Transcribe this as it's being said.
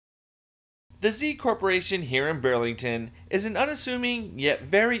The Z Corporation here in Burlington is an unassuming yet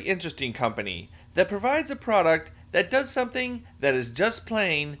very interesting company that provides a product that does something that is just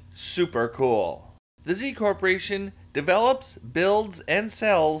plain super cool. The Z Corporation develops, builds, and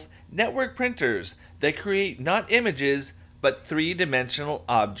sells network printers that create not images but three-dimensional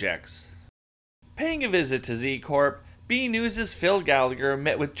objects. Paying a visit to Z-Corp, B News' Phil Gallagher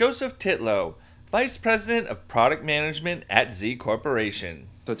met with Joseph Titlow, Vice President of Product Management at Z Corporation.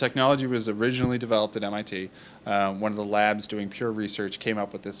 The technology was originally developed at MIT. One of the labs doing pure research came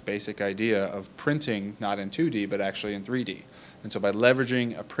up with this basic idea of printing not in 2D but actually in 3D. And so by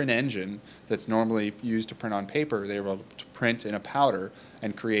leveraging a print engine that's normally used to print on paper, they were able to print in a powder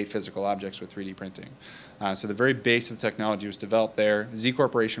and create physical objects with 3D printing. So the very base of the technology was developed there. Z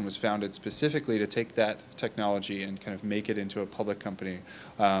Corporation was founded specifically to take that technology and kind of make it into a public company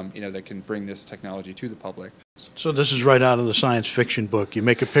that can bring this technology to the public. So this is right out of the science fiction book. You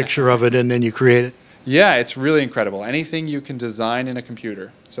make a picture of it and then you create it? Yeah, it's really incredible. Anything you can design in a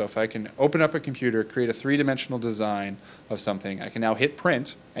computer. So if I can open up a computer, create a three-dimensional design of something, I can now hit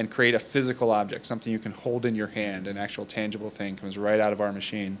print and create a physical object, something you can hold in your hand. An actual tangible thing comes right out of our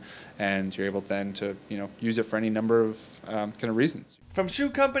machine, and you're able then to use it for any number of kind of reasons. From shoe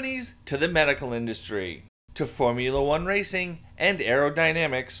companies to the medical industry, to Formula One racing and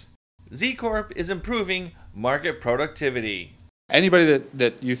aerodynamics, Z-Corp is improving market productivity. Anybody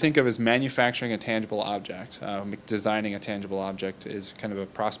that you think of as manufacturing a tangible object, designing a tangible object, is kind of a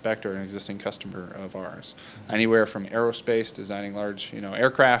prospect or an existing customer of ours. Anywhere from aerospace, designing large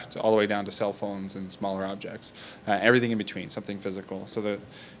aircraft, all the way down to cell phones and smaller objects. Everything in between, something physical. So that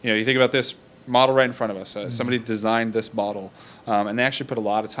you think about this model right in front of us. Somebody designed this bottle, and they actually put a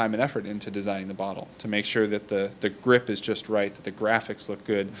lot of time and effort into designing the bottle to make sure that the grip is just right, that the graphics look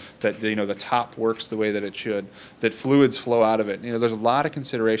good, that the top works the way that it should, that fluids flow out of it. There's a lot of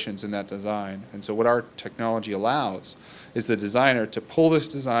considerations in that design, and so what our technology allows is the designer to pull this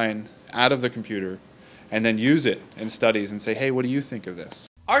design out of the computer and then use it in studies and say, hey, what do you think of this?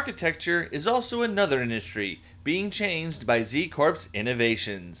 Architecture is also another industry being changed by Z-Corp's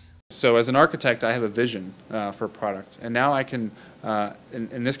innovations. So as an architect, I have a vision for a product, and now I can,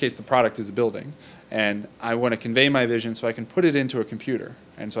 in this case, the product is a building, and I want to convey my vision so I can put it into a computer,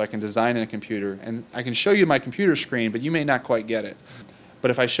 and so I can design in a computer, and I can show you my computer screen, but you may not quite get it.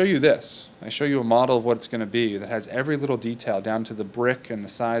 But if I show you this, I show you a model of what it's going to be that has every little detail down to the brick and the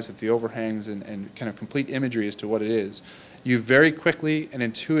size of the overhangs and kind of complete imagery as to what it is, you very quickly and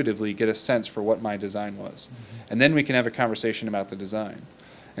intuitively get a sense for what my design was. And then we can have a conversation about the design.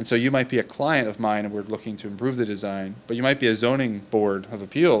 And so you might be a client of mine and we're looking to improve the design, but you might be a zoning board of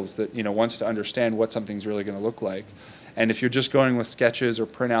appeals that wants to understand what something's really going to look like. And if you're just going with sketches or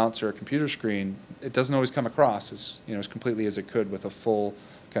printouts or a computer screen, it doesn't always come across as completely as it could with a full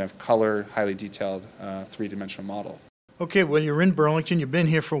kind of color, highly detailed three-dimensional model. Okay, well, you're in Burlington. You've been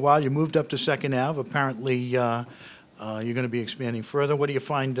here for a while. You moved up to 2nd Ave. Apparently, you're going to be expanding further. What do you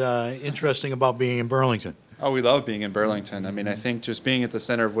find interesting about being in Burlington? Oh, we love being in Burlington. I mean, I think just being at the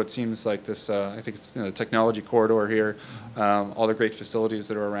center of what seems like this, I think it's the technology corridor here, all the great facilities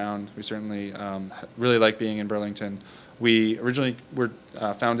that are around. We certainly really like being in Burlington. We originally were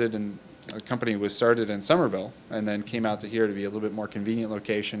founded and a company was started in Somerville and then came out to here to be a little bit more convenient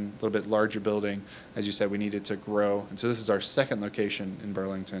location, a little bit larger building. As you said, we needed to grow. And so this is our 2nd location in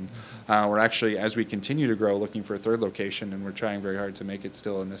Burlington. We're actually, as we continue to grow, looking for a 3rd location, and we're trying very hard to make it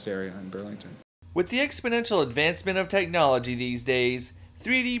still in this area in Burlington. With the exponential advancement of technology these days,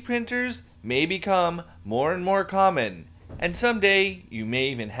 3D printers may become more and more common, and someday you may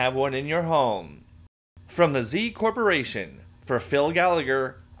even have one in your home. From the Z Corporation, for Phil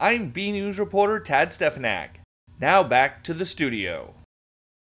Gallagher, I'm B News reporter Tad Stefanak. Now back to the studio.